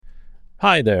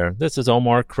Hi there, this is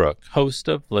Omar Crook, host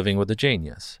of Living with a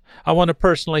Genius. I want to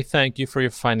personally thank you for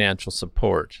your financial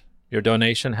support. Your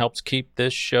donation helps keep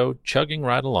this show chugging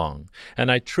right along,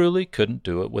 and I truly couldn't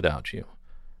do it without you.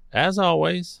 As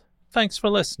always, thanks for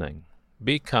listening.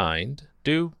 Be kind,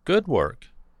 do good work,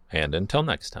 and until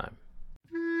next time.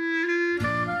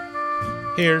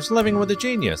 Here's Living with a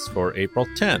Genius for April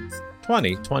 10th,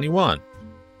 2021.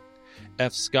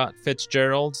 F. Scott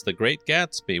Fitzgerald's The Great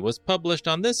Gatsby was published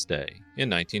on this day in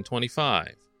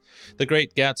 1925. The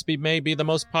Great Gatsby may be the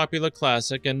most popular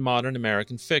classic in modern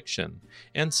American fiction,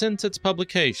 and since its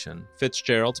publication,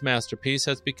 Fitzgerald's masterpiece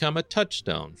has become a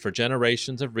touchstone for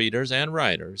generations of readers and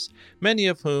writers, many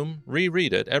of whom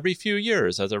reread it every few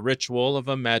years as a ritual of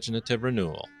imaginative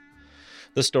renewal.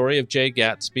 The story of Jay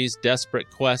Gatsby's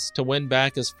desperate quest to win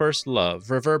back his first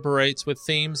love reverberates with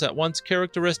themes at once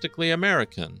characteristically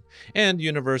American and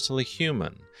universally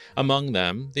human, among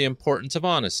them the importance of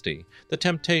honesty, the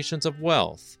temptations of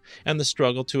wealth, and the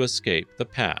struggle to escape the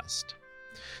past.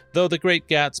 Though The Great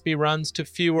Gatsby runs to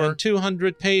fewer than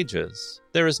 200 pages,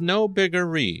 there is no bigger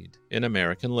read in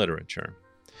American literature.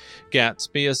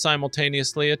 Gatsby is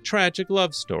simultaneously a tragic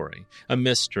love story, a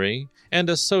mystery, and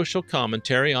a social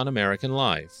commentary on American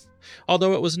life.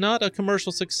 Although it was not a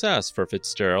commercial success for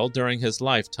Fitzgerald during his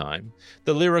lifetime,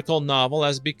 the lyrical novel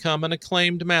has become an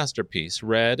acclaimed masterpiece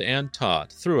read and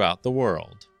taught throughout the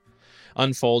world.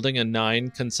 Unfolding in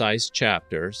 9 concise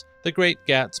chapters, The Great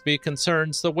Gatsby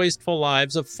concerns the wasteful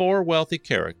lives of 4 wealthy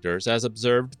characters as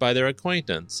observed by their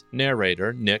acquaintance,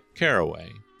 narrator Nick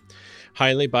Carraway.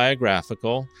 Highly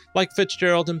biographical, like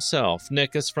Fitzgerald himself,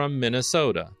 Nick is from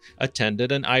Minnesota,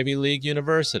 attended an Ivy League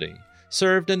university,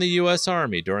 served in the U.S.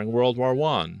 Army during World War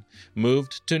I,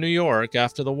 moved to New York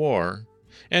after the war,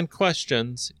 and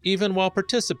questions, even while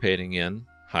participating in,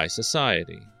 high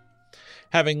society.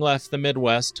 Having left the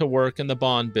Midwest to work in the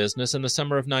bond business in the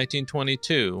summer of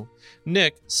 1922,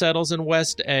 Nick settles in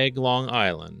West Egg, Long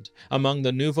Island, among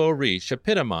the nouveau riche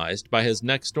epitomized by his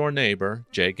next-door neighbor,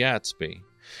 Jay Gatsby.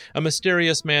 A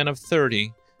mysterious man of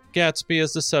 30, Gatsby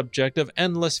is the subject of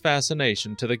endless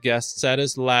fascination to the guests at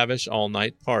his lavish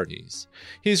all-night parties.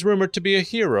 He's rumored to be a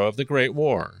hero of the Great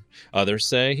War. Others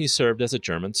say he served as a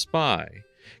German spy.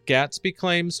 Gatsby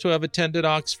claims to have attended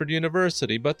Oxford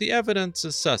University, but the evidence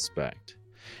is suspect.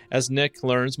 As Nick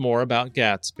learns more about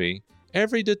Gatsby,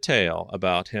 every detail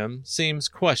about him seems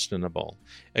questionable,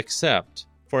 except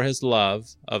for his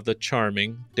love of the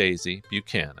charming Daisy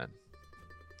Buchanan.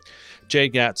 Jay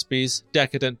Gatsby's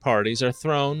decadent parties are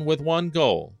thrown with one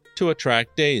goal, to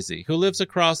attract Daisy, who lives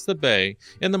across the bay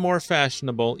in the more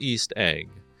fashionable East Egg.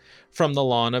 From the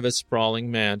lawn of his sprawling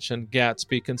mansion,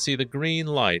 Gatsby can see the green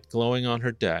light glowing on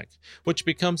her deck, which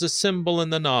becomes a symbol in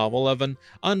the novel of an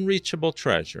unreachable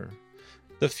treasure,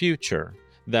 the future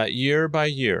that year by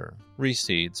year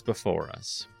recedes before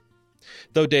us.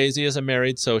 Though Daisy is a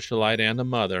married socialite and a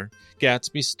mother,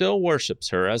 Gatsby still worships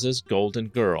her as his golden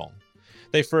girl.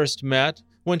 They first met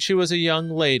when she was a young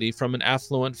lady from an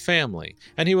affluent family,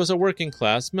 and he was a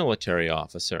working-class military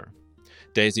officer.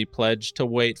 Daisy pledged to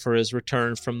wait for his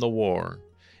return from the war.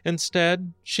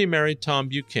 Instead, she married Tom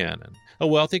Buchanan, a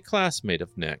wealthy classmate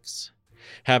of Nick's.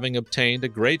 Having obtained a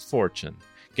great fortune,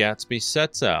 Gatsby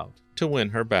sets out to win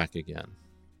her back again.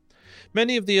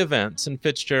 Many of the events in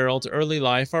Fitzgerald's early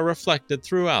life are reflected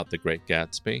throughout The Great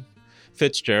Gatsby.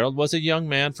 Fitzgerald was a young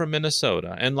man from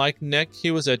Minnesota, and like Nick,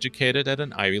 he was educated at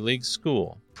an Ivy League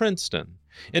school, Princeton,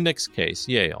 in Nick's case,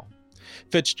 Yale.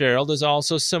 Fitzgerald is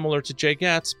also similar to Jay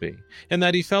Gatsby, in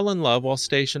that he fell in love while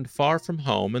stationed far from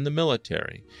home in the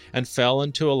military, and fell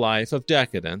into a life of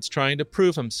decadence trying to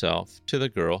prove himself to the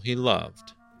girl he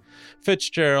loved.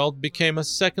 Fitzgerald became a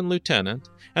second lieutenant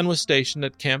and was stationed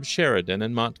at Camp Sheridan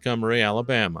in Montgomery,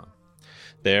 Alabama.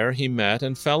 There he met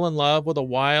and fell in love with a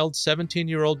wild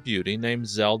 17-year-old beauty named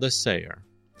Zelda Sayer.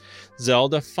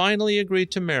 Zelda finally agreed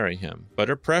to marry him, but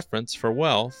her preference for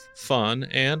wealth, fun,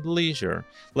 and leisure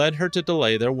led her to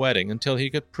delay their wedding until he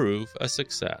could prove a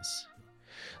success.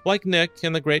 Like Nick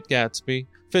in The Great Gatsby,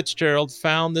 Fitzgerald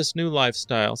found this new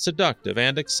lifestyle seductive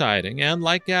and exciting, and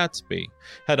like Gatsby,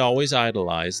 had always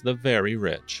idolized the very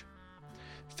rich.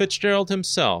 Fitzgerald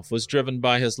himself was driven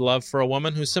by his love for a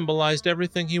woman who symbolized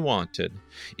everything he wanted,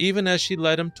 even as she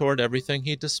led him toward everything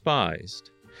he despised.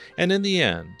 And in the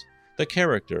end, the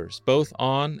characters, both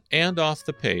on and off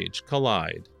the page,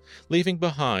 collide, leaving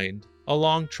behind a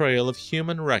long trail of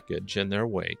human wreckage in their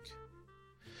wake.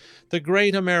 The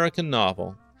great American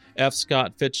novel, F.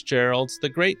 Scott Fitzgerald's The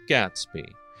Great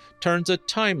Gatsby, turns a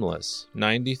timeless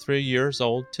 93 years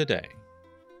old today.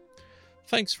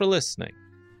 Thanks for listening.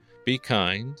 Be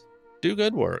kind, do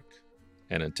good work,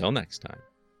 and until next time.